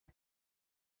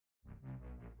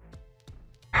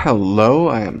Hello,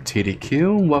 I am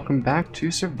TDQ, and welcome back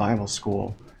to Survival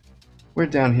School. We're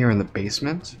down here in the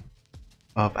basement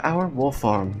of our wolf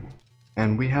farm,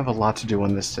 and we have a lot to do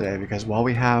on this today because while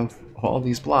we have all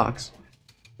these blocks,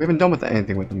 we haven't done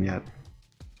anything with them yet.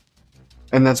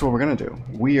 And that's what we're going to do.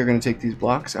 We are going to take these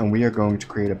blocks and we are going to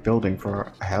create a building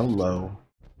for hello.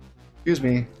 Excuse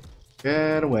me.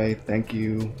 Get away. Thank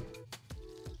you.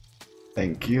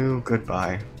 Thank you.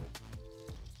 Goodbye.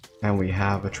 And we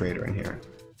have a trader in here.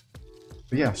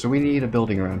 But yeah, so we need a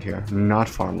building around here, not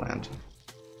farmland.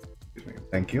 Excuse me.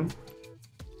 Thank you.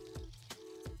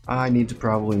 I need to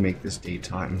probably make this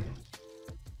daytime.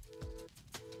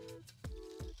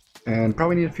 And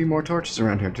probably need a few more torches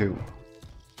around here too.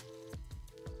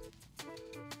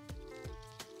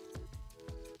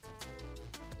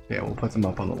 Yeah, we'll put them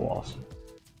up on the walls.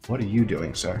 What are you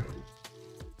doing, sir?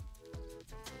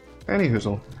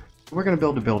 Anyhoozle, we're gonna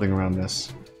build a building around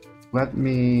this. Let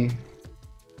me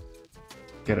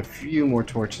get a few more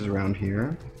torches around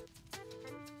here.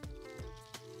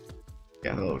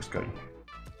 Yeah, that looks good.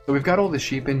 So we've got all the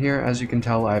sheep in here. As you can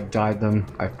tell, I've dyed them.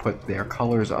 I've put their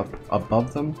colors up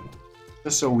above them,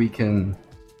 just so we can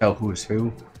tell who's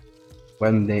who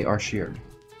when they are sheared,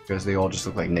 because they all just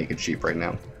look like naked sheep right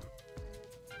now.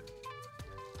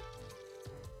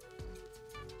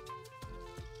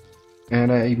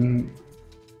 And I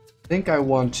think I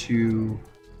want to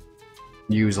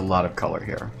use a lot of color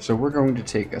here. So we're going to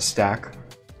take a stack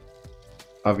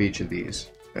of each of these.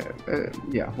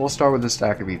 Yeah, we'll start with a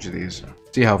stack of each of these.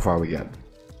 See how far we get.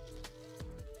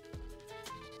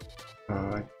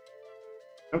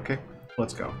 Okay,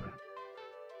 let's go.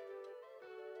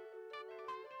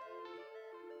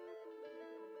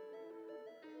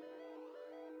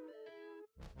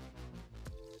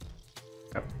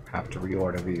 Yep, have to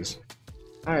reorder these.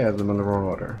 I have them in the wrong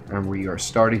order, and we are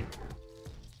starting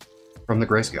from the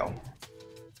grayscale.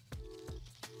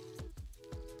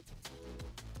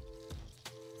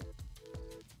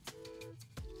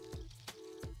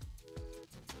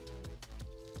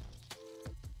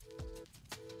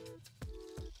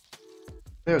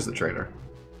 There's the trader.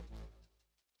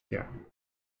 Yeah.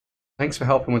 Thanks for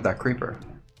helping with that creeper. I'm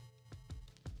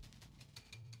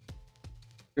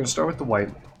gonna start with the white,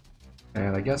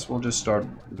 and I guess we'll just start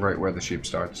right where the sheep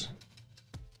starts.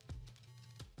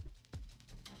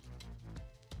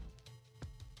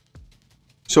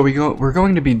 So we're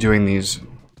going to be doing these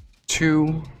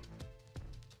 2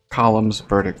 columns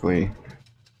vertically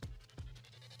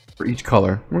for each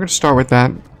color. We're going to start with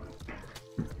that,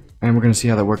 and we're going to see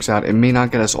how that works out. It may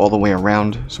not get us all the way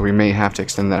around, so we may have to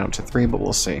extend that out to 3, but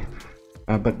we'll see.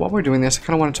 But while we're doing this, I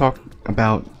kind of want to talk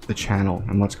about the channel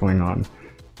and what's going on.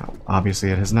 Obviously,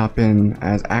 it has not been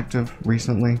as active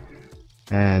recently,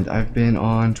 and I've been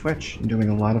on Twitch doing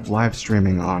a lot of live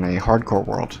streaming on a hardcore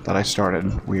world that I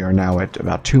started. We are now at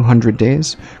about 200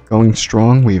 days, going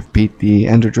strong. We've beat the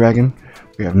Ender Dragon.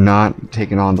 We have not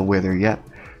taken on the Wither yet.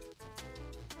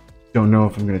 Don't know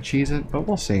if I'm going to cheese it, but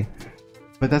we'll see.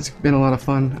 But that's been a lot of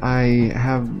fun. I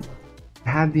have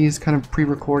had these kind of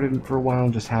pre-recorded for a while,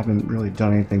 just haven't really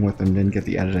done anything with them, didn't get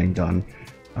the editing done.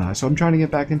 So I'm trying to get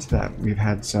back into that. We've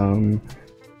had some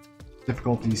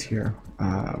difficulties here,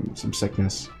 some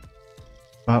sickness,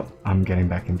 but I'm getting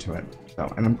back into it.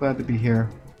 So, and I'm glad to be here.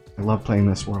 I love playing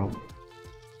this world,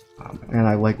 and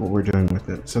I like what we're doing with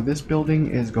it. So this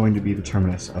building is going to be the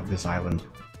terminus of this island,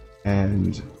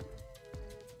 and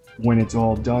when it's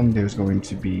all done, there's going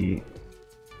to be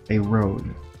a road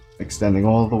extending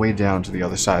all the way down to the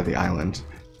other side of the island,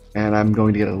 and I'm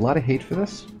going to get a lot of hate for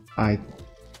this.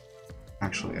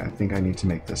 Actually, I think I need to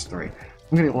make this 3.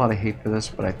 I'm gonna get a lot of hate for this,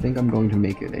 but I think I'm going to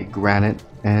make it a granite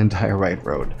and diorite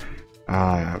road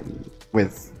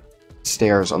with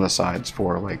stairs on the sides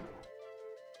for like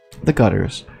the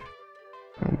gutters.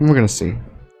 We're gonna see.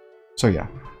 So yeah,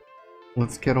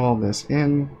 let's get all this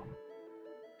in.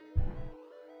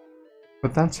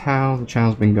 But that's how the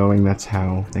channel's been going. That's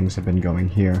how things have been going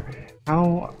here.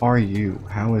 How are you?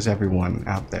 How is everyone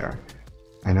out there?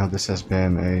 I know this has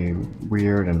been a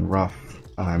weird and rough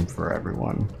time for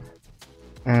everyone,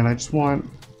 and I just want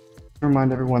to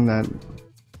remind everyone that,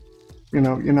 you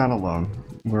know, you're not alone.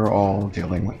 We're all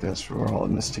dealing with this. We're all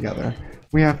in this together.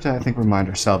 We have to, I think, remind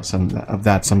ourselves of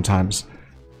that sometimes.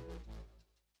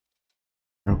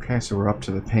 Okay, so we're up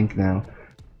to the pink now.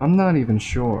 I'm not even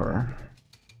sure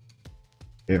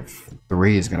if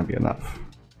 3 is going to be enough,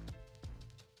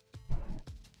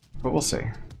 but we'll see.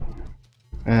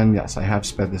 And yes, I have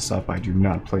sped this up. I do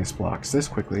not place blocks this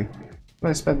quickly, but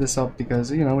I sped this up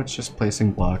because, you know, it's just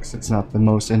placing blocks. It's not the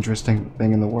most interesting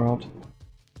thing in the world,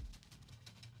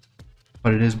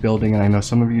 but it is building, and I know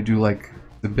some of you do like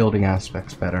the building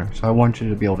aspects better. So I want you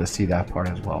to be able to see that part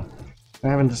as well. I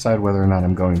haven't decided whether or not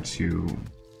I'm going to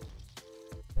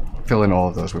fill in all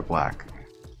of those with black.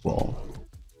 Well,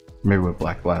 maybe with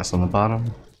black glass on the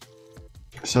bottom,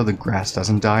 so the grass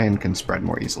doesn't die and can spread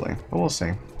more easily. But we'll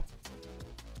see.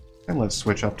 And let's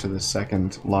switch up to the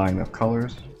second line of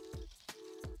colors.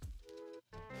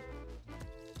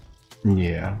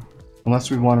 Yeah.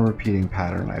 Unless we want a repeating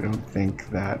pattern, I don't think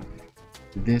that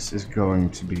this is going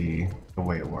to be the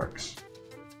way it works.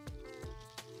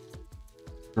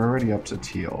 We're already up to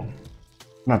teal.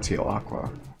 Not teal,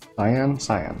 aqua. Cyan?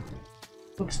 Cyan.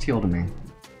 Looks teal to me.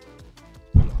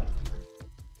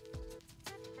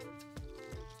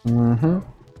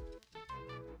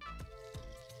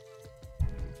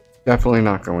 Definitely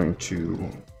not going to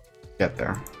get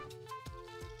there.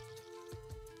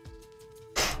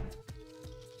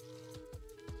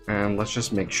 And let's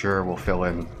just make sure we'll fill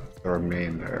in the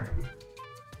remainder.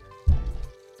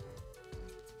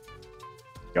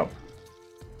 Yep.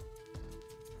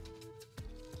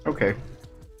 Okay.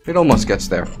 It almost gets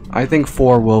there. I think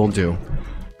 4 will do.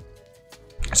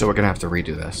 So we're gonna have to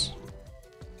redo this.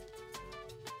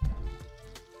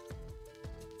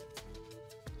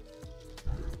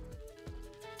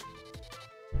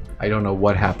 I don't know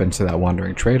what happened to that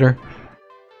wandering trader.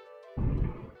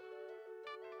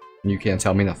 You can't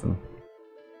tell me nothing.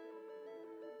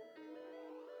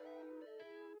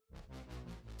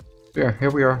 Yeah,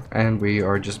 here we are, and we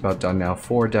are just about done now.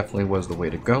 4 definitely was the way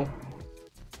to go.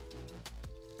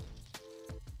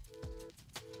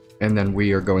 And then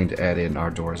we are going to add in our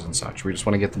doors and such. We just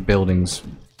want to get the building's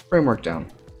framework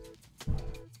down.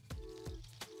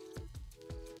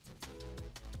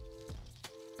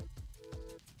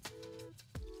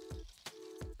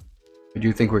 I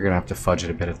do think we're going to have to fudge it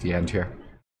a bit at the end here.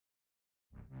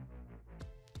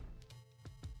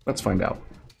 Let's find out.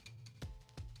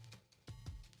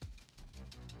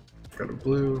 Got a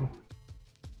blue,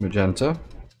 magenta.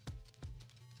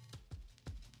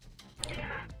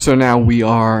 So now we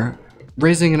are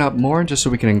raising it up more just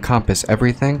so we can encompass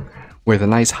everything with a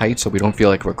nice height so we don't feel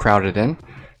like we're crowded in.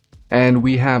 And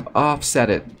we have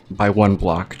offset it by 1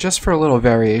 block just for a little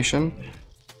variation,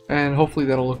 and hopefully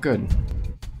that'll look good.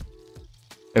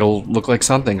 It'll look like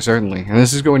something, certainly. And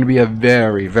this is going to be a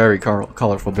very, very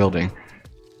colorful building.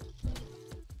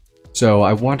 So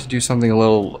I want to do something a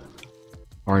little...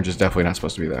 Orange is definitely not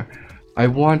supposed to be there. I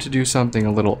want to do something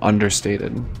a little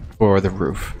understated for the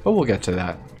roof, but we'll get to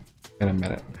that in a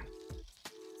minute.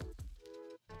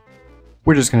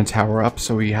 We're just going to tower up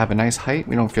so we have a nice height.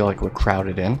 We don't feel like we're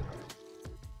crowded in.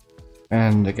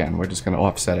 And again, we're just going to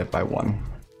offset it by 1.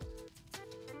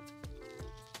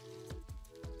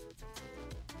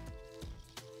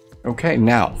 Okay,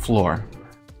 now, floor.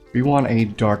 We want a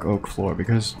dark oak floor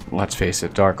because, let's face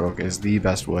it, dark oak is the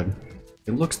best wood.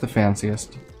 It looks the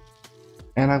fanciest,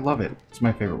 and I love it. It's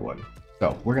my favorite wood.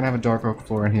 So, we're going to have a dark oak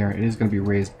floor in here. It is going to be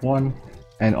raised 1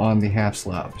 and on the half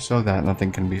slab so that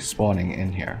nothing can be spawning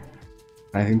in here.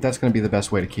 And I think that's going to be the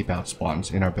best way to keep out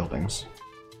spawns in our buildings.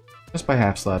 Just by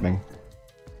half slabbing.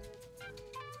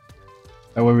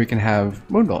 That way we can have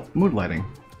mood lighting.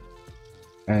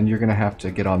 And you're going to have to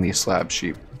get on these slab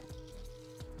sheep.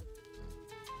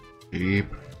 Sheep.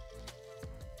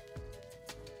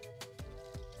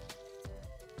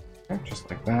 Okay, just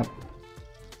like that.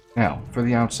 Now, for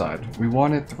the outside, we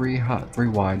want it 3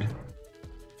 wide.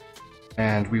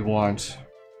 And we want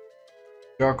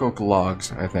dark oak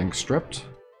logs, I think, stripped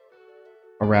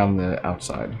around the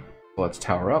outside. So let's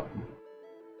tower up.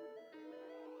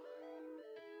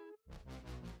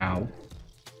 Ow.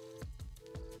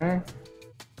 Okay.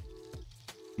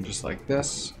 And just like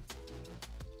this.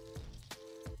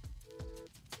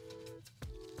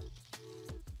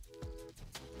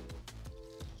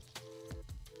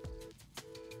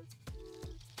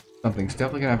 Something's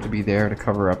definitely gonna have to be there to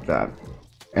cover up that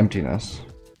emptiness.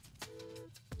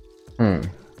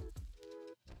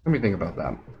 Let me think about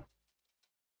that.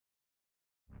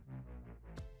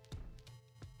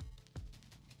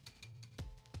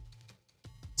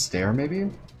 Stair,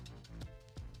 maybe?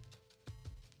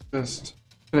 Just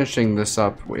finishing this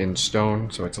up in stone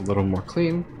so it's a little more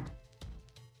clean.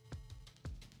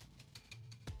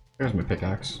 There's my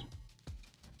pickaxe.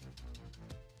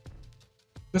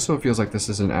 Just so it feels like this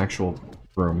is an actual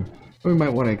room. We might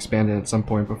want to expand it at some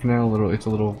point, but for now it's a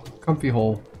little comfy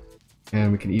hole.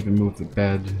 And we can even move the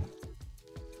bed,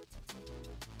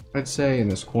 I'd say, in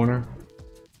this corner.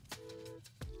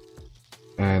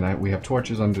 And we have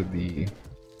torches under the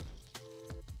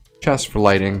chest for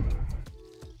lighting.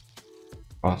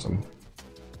 Awesome.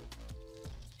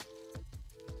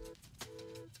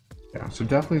 Yeah, so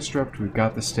definitely stripped. We've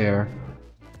got the stair.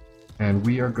 And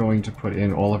we are going to put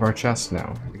in all of our chests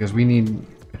now, because we need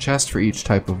a chest for each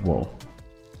type of wool.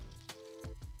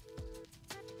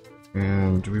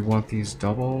 And do we want these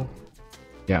double?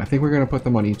 Yeah, I think we're going to put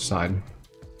them on each side.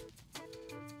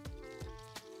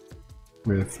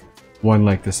 With one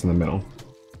like this in the middle.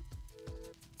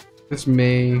 This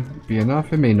may be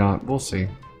enough, it may not, we'll see.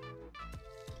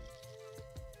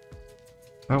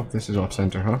 Oh, this is off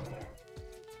center, huh?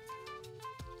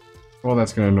 Well,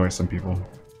 that's going to annoy some people.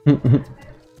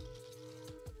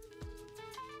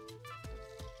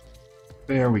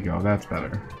 There we go, that's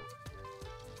better.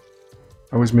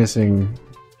 I was missing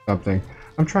something.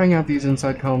 I'm trying out these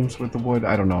inside columns with the wood.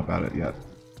 I don't know about it yet.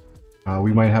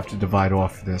 We might have to divide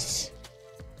off this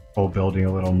whole building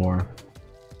a little more.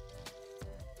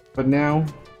 But now,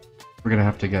 we're going to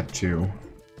have to get to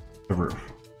the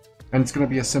roof. And it's going to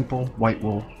be a simple white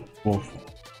wool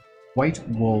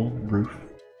roof.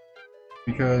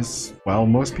 Because, well,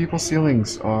 most people's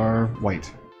ceilings are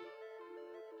white.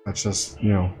 That's just,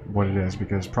 you know, what it is.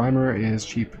 Because primer is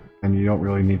cheap, and you don't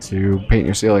really need to paint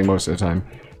your ceiling most of the time.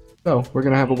 So, we're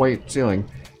going to have a white ceiling.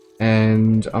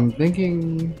 And I'm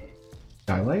thinking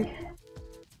skylight?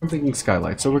 I'm thinking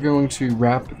skylight. So we're going to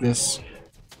wrap this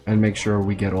and make sure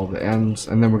we get all the ends.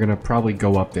 And then we're going to probably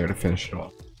go up there to finish it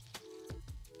off.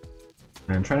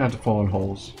 And try not to fall in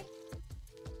holes.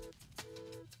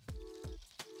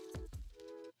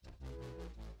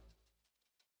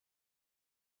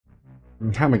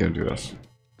 How am I going to do this?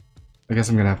 I guess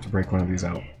I'm going to have to break one of these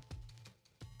out.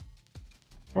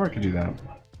 Or I could do that.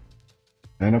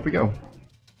 And up we go.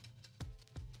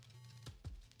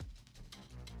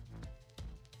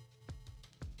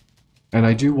 And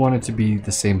I do want it to be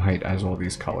the same height as all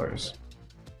these colors.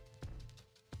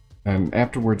 And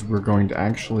afterwards we're going to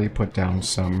actually put down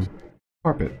some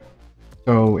carpet.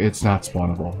 So it's not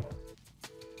spawnable.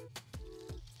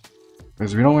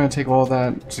 Because we don't want to take all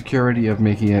that security of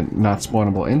making it not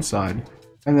spawnable inside,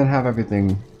 and then have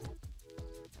everything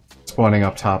spawning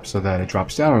up top so that it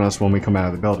drops down on us when we come out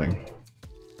of the building.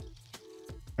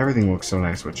 Everything looks so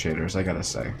nice with shaders, I gotta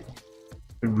say.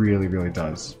 It really, really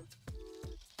does.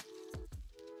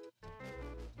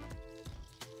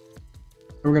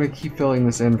 We're gonna keep filling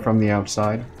this in from the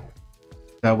outside.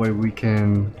 That way we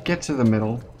can get to the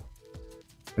middle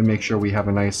and make sure we have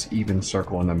a nice even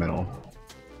circle in the middle.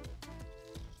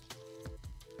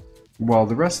 While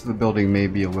the rest of the building may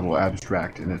be a little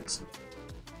abstract in its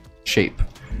shape,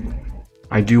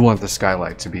 I do want the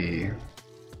skylight to be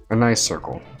a nice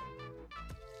circle.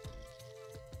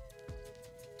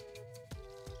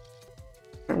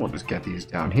 And we'll just get these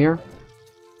down here.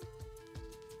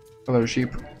 Hello, sheep.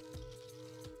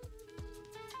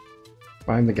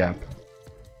 Find the gap.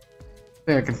 I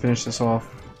think I can finish this off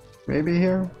maybe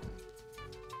here?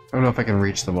 I don't know if I can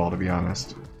reach them all, to be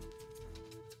honest.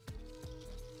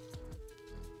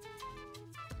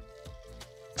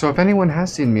 So if anyone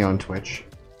has seen me on Twitch,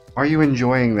 are you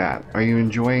enjoying that? Are you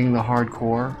enjoying the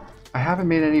hardcore? I haven't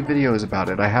made any videos about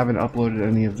it. I haven't uploaded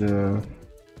any of the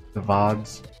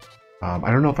VODs.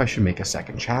 I don't know if I should make a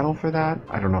second channel for that.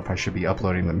 I don't know if I should be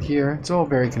uploading them here. It's all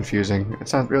very confusing.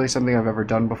 It's not really something I've ever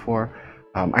done before.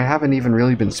 I haven't even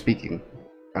really been speaking.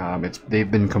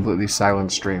 They've been completely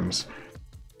silent streams.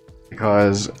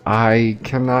 Because I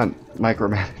cannot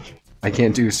micromanage. I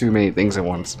can't do so many things at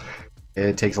once.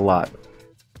 It takes a lot.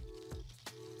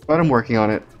 But I'm working on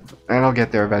it, and I'll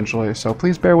get there eventually, so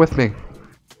please bear with me.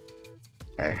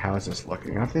 Okay, how is this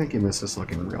looking? I'm thinking this is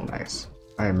looking real nice.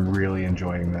 I am really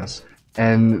enjoying this.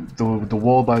 And the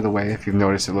wool, by the way, if you've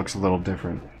noticed, it looks a little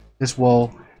different. This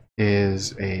wool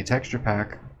is a texture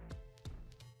pack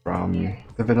from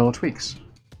the Vanilla Tweaks.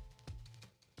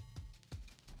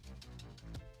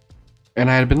 And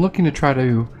I had been looking to try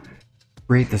to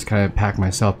create this kind of pack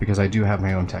myself because I do have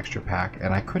my own texture pack,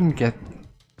 and I couldn't get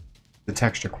the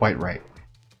texture quite right.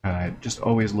 It just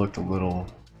always looked a little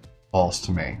false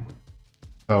to me.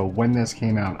 So when this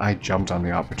came out, I jumped on the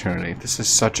opportunity. This is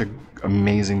such an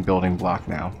amazing building block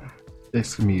now.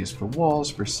 This can be used for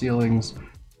walls, for ceilings,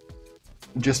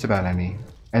 just about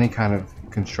any kind of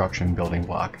construction building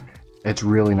block. It's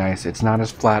really nice. It's not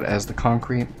as flat as the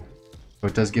concrete, so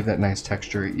it does give that nice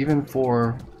texture even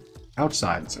for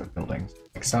outsides of buildings.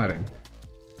 Exciting.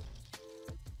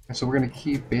 So we're going to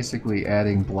keep basically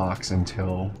adding blocks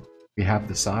until we have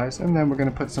the size, and then we're going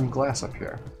to put some glass up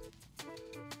here.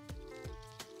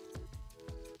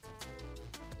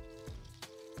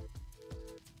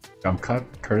 Jump cut,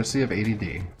 courtesy of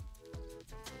ADD.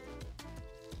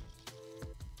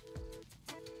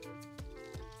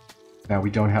 Now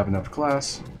we don't have enough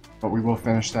glass, but we will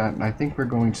finish that, and I think we're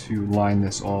going to line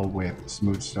this all with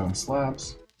smooth stone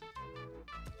slabs.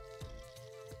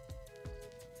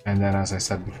 And then, as I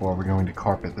said before, we're going to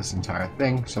carpet this entire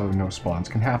thing so no spawns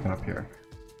can happen up here.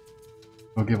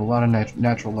 It'll give a lot of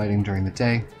natural lighting during the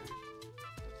day,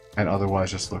 and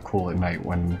otherwise just look cool at night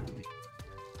when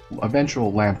the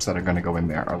eventual lamps that are going to go in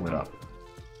there are lit up.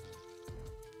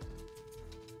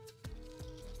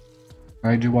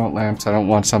 I do want lamps. I don't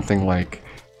want something like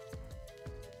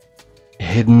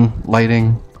hidden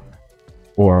lighting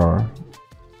or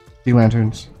sea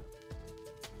lanterns.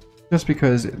 Just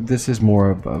because this is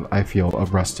more of a, I feel, a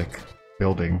rustic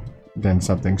building than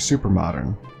something super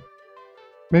modern.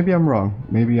 Maybe I'm wrong.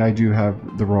 Maybe I do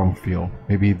have the wrong feel.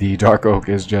 Maybe the dark oak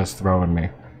is just throwing me.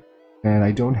 And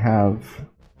I don't have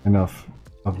enough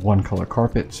of one color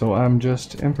carpet, so I'm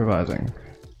just improvising.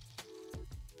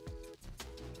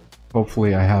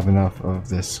 Hopefully I have enough of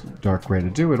this dark gray to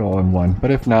do it all in one, but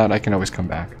if not, I can always come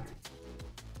back.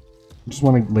 I just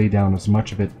want to lay down as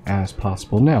much of it as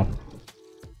possible now.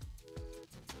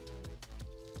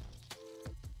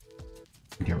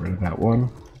 Get rid of that one.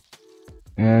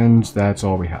 And that's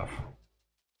all we have.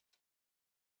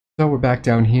 So we're back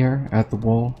down here at the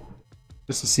wool,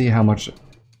 just to see how much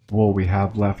wool we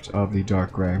have left of the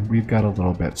dark gray. We've got a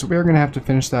little bit, so we're going to have to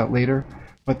finish that later.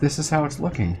 But this is how it's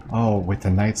looking. Oh, with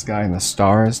the night sky and the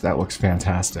stars, that looks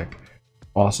fantastic.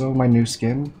 Also, my new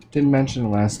skin, didn't mention it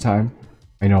last time.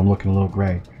 I know I'm looking a little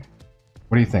gray.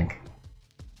 What do you think?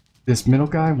 This middle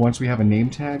guy, once we have a name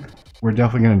tag, we're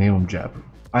definitely going to name him Jeb.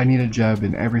 I need a Jeb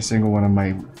in every single one of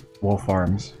my wool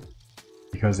farms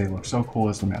because they look so cool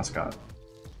as the mascot.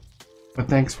 But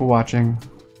thanks for watching.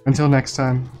 Until next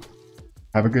time,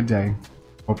 have a good day.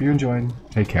 Hope you enjoyed.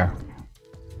 Take care.